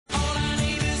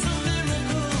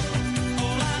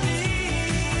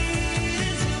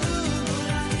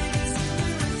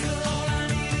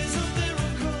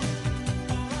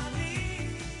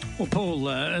Well, Paul,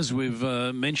 as we've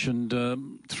mentioned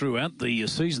throughout the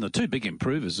season, the two big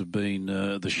improvers have been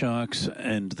the Sharks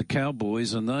and the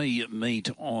Cowboys, and they meet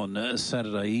on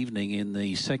Saturday evening in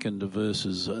the second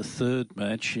versus third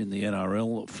match in the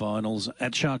NRL finals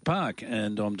at Shark Park.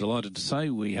 And I'm delighted to say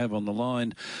we have on the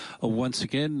line once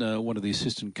again one of the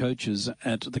assistant coaches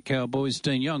at the Cowboys,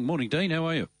 Dean Young. Morning, Dean. How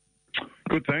are you?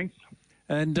 Good, thanks.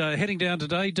 And heading down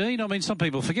today, Dean, I mean, some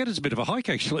people forget it's a bit of a hike,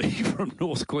 actually, from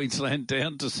North Queensland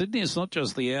down to Sydney. It's not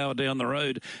just the hour down the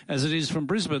road as it is from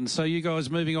Brisbane. So you guys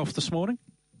moving off this morning?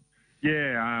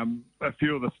 Yeah, a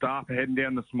few of the staff are heading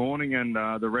down this morning, and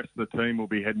the rest of the team will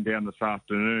be heading down this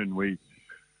afternoon. We've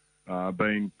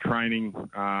been training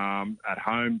at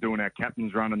home, doing our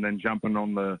captain's run, and then jumping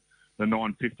on the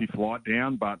 9:50 flight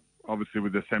down. But obviously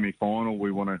with the semi-final,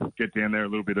 we want to get down there a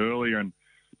little bit earlier and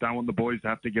don't want the boys to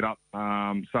have to get up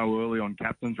so early on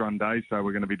captain's run day, so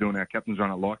we're going to be doing our captain's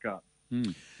run at Leichhardt.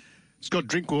 Scott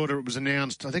Drinkwater, it was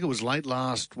announced, I think it was late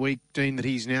last week, Dean, that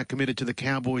he's now committed to the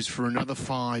Cowboys for another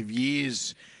 5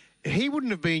 years. He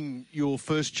wouldn't have been your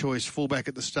first choice fullback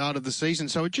at the start of the season,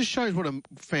 so it just shows what a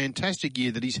fantastic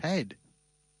year that he's had.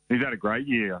 He's had a great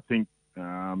year. I think,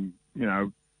 when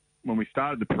we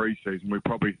started the pre-season, we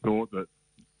probably thought that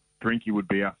Drinky would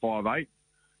be our 5'8",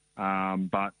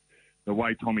 but the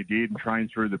way Tommy did and trained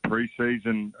through the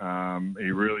pre-season, he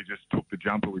really just took the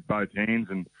jumper with both hands,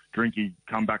 and Drinky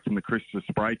come back from the Christmas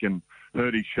break and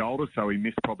hurt his shoulder, so he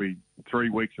missed probably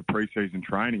 3 weeks of pre-season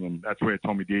training, and that's where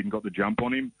Tommy did and got the jump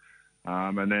on him.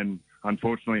 And then,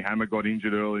 unfortunately, Hammer got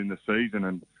injured early in the season,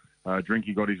 and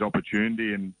Drinky got his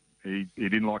opportunity, and he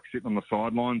didn't like sitting on the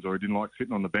sidelines, or he didn't like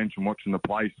sitting on the bench and watching the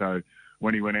play, so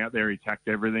when he went out there, he tacked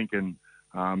everything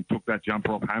and took that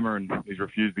jumper off Hammer, and he's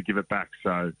refused to give it back.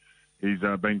 So he's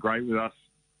been great with us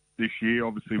this year,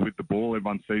 obviously with the ball.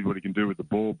 Everyone sees what he can do with the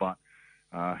ball, but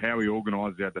how he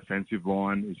organises our defensive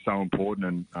line is so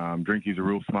important, and Drinky's a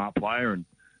real smart player, and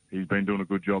he's been doing a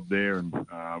good job there, and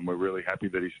we're really happy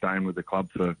that he's staying with the club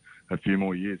for a few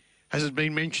more years. Has it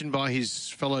been mentioned by his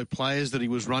fellow players that he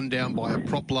was run down by a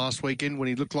prop last weekend when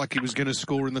he looked like he was going to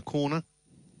score in the corner?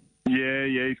 Yeah,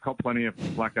 he's got plenty of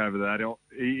flack over that.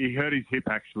 He hurt his hip,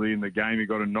 actually, in the game. He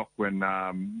got a knock when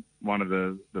one of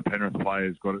the Penrith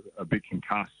players got a bit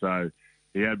concussed, so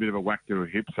he had a bit of a whack to a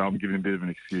hip, so I'm giving him a bit of an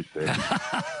excuse there.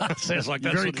 Sounds like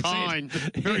that's very kind.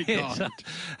 Very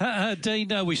kind.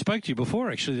 Dean, we spoke to you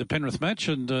before, actually, the Penrith match,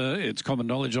 and it's common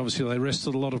knowledge, obviously, they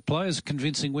rested a lot of players.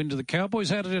 Convincing win to the Cowboys.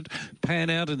 How did it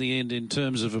pan out in the end in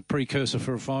terms of a precursor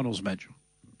for a finals match?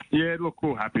 Yeah, look,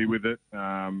 we're happy with it.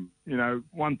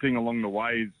 One thing along the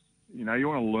way is, you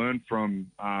want to learn from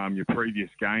your previous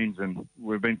games, and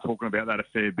we've been talking about that a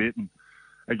fair bit. And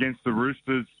against the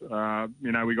Roosters,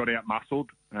 we got out-muscled,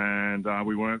 and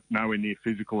we weren't nowhere near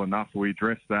physical enough. We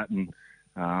addressed that, and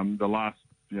the last,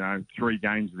 3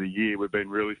 games of the year, we've been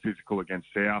really physical against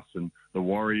South and the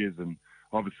Warriors and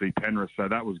obviously Penrith, so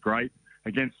that was great.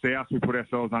 Against South, we put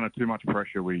ourselves under too much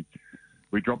pressure. We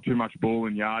dropped too much ball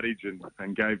and yardage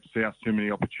and gave South too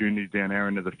many opportunities down our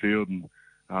end of the field, and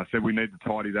said we need to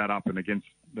tidy that up. And against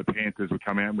the Panthers, we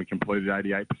come out and we completed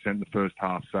 88% in the first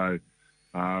half. So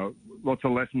lots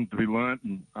of lessons to be learnt,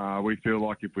 and we feel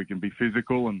like if we can be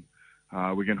physical and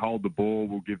we can hold the ball,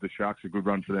 we'll give the Sharks a good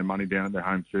run for their money down at their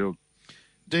home field.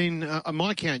 Dean, on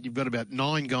my count, you've got about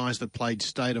 9 guys that played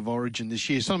State of Origin this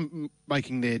year, some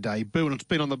making their debut, and it's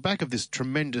been on the back of this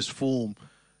tremendous form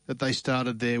that they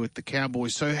started there with the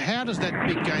Cowboys. So how does that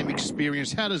big game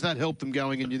experience, how does that help them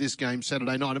going into this game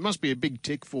Saturday night? It must be a big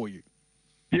tick for you.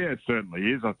 Yeah, it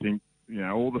certainly is. I think,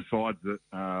 all the sides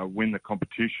that win the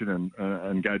competition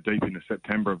and go deep into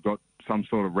September have got some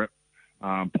sort of rep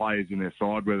players in their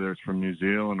side, whether it's from New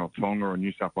Zealand or Tonga or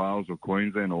New South Wales or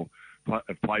Queensland, or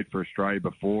have played for Australia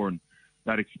before, and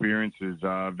that experience is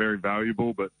very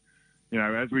valuable. But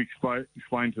as we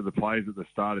explained to the players at the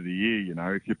start of the year,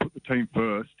 if you put the team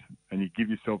first and you give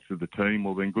yourself to the team,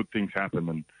 well, then good things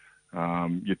happen,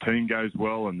 and your team goes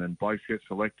well, and then blokes get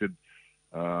selected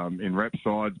in rep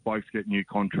sides, blokes get new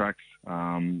contracts,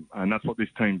 and that's what this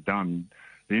team's done.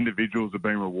 The individuals have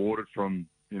been rewarded from,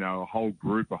 a whole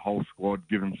group, a whole squad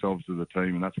give themselves to the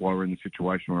team, and that's why we're in the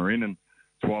situation we're in, and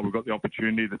that's why we've got the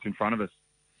opportunity that's in front of us.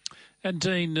 And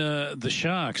Dean, the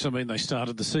Sharks, they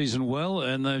started the season well,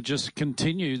 and they've just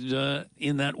continued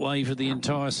in that way for the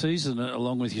entire season,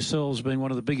 along with yourselves being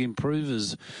one of the big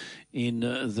improvers in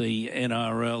the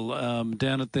NRL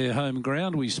down at their home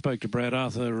ground. We spoke to Brad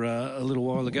Arthur a little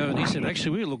while ago, and he said,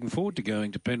 actually, we're looking forward to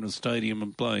going to Penrith Stadium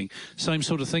and playing. Same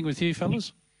sort of thing with you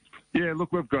fellas? Yeah,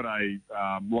 look, we've got a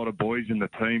lot of boys in the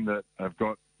team that have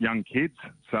got, young kids,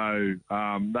 so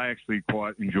they actually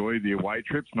quite enjoy the away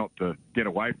trips, not to get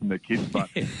away from their kids, but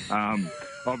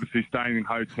obviously staying in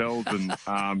hotels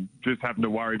and just having to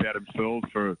worry about themselves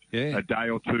for a day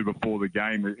or two before the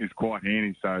game is quite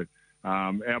handy. So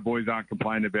our boys aren't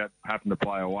complaining about having to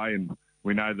play away, and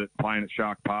we know that playing at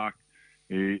Shark Park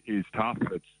is tough.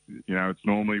 It's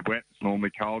normally wet, it's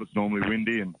normally cold, it's normally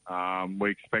windy, and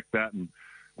we expect that, and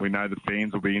we know the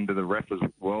fans will be into the ref as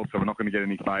well, so we're not going to get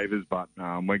any favours, but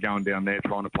we're going down there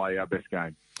trying to play our best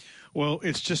game. Well,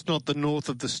 it's just not the north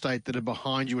of the state that are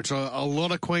behind you. It's a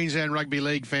lot of Queensland Rugby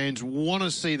League fans want to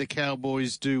see the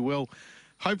Cowboys do well.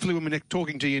 Hopefully when we're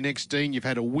talking to you next, Dean, you've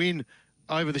had a win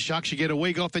over the Sharks. You get a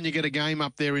week off, then you get a game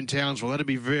up there in Townsville. That'll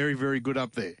be very, very good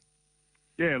up there.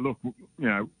 Yeah, look,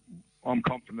 I'm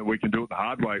confident that we can do it the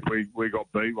hard way. If we got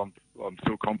beat, I'm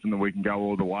still confident that we can go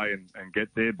all the way and get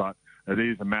there, but it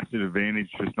is a massive advantage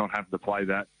just not having to play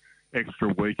that extra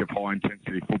week of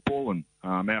high-intensity football, and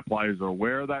our players are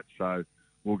aware of that, so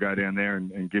we'll go down there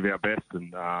and give our best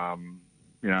and,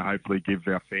 hopefully give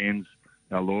our fans,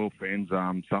 our loyal fans,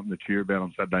 something to cheer about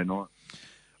on Saturday night.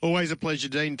 Always a pleasure,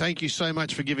 Dean. Thank you so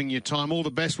much for giving your time. All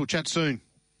the best. We'll chat soon.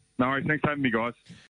 No worries. Thanks for having me, guys.